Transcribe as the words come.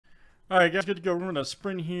All right, guys, good to go. We're going to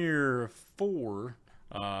sprint here for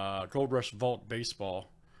Gold Rush Vault Baseball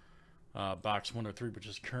box 103, which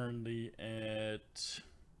is currently at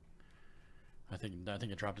I think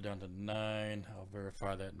it dropped it down to 9. I'll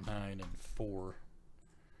verify that 9 and 4.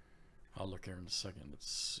 I'll look here in a second.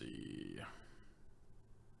 Let's see.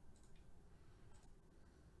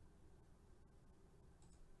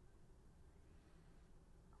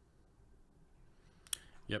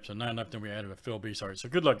 Yep, so 9 left, and we added a Phil B. Sorry. So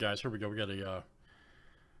good luck, guys. Here we go. We got a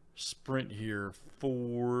sprint here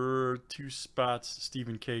for 2 spots: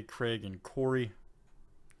 Stephen K, Craig, and Corey.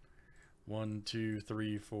 1, 2,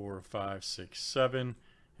 3, 4, 5, 6, 7,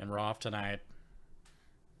 and we're off tonight.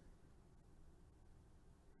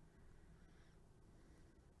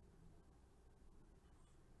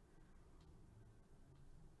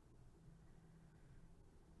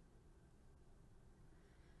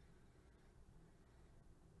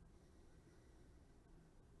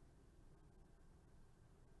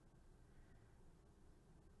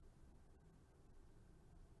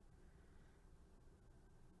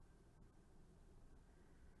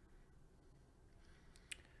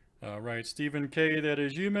 All right, Stephen K, that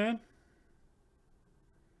is you, man.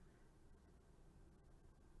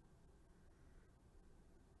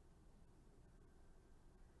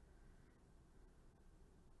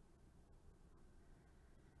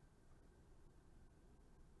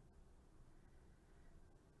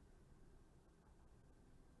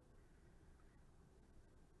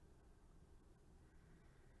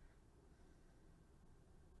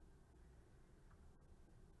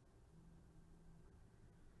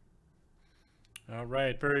 All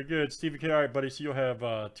right, very good. Stephen K, all right, buddy, so you'll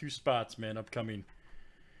have 2 spots, man, upcoming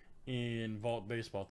in Vault Baseball.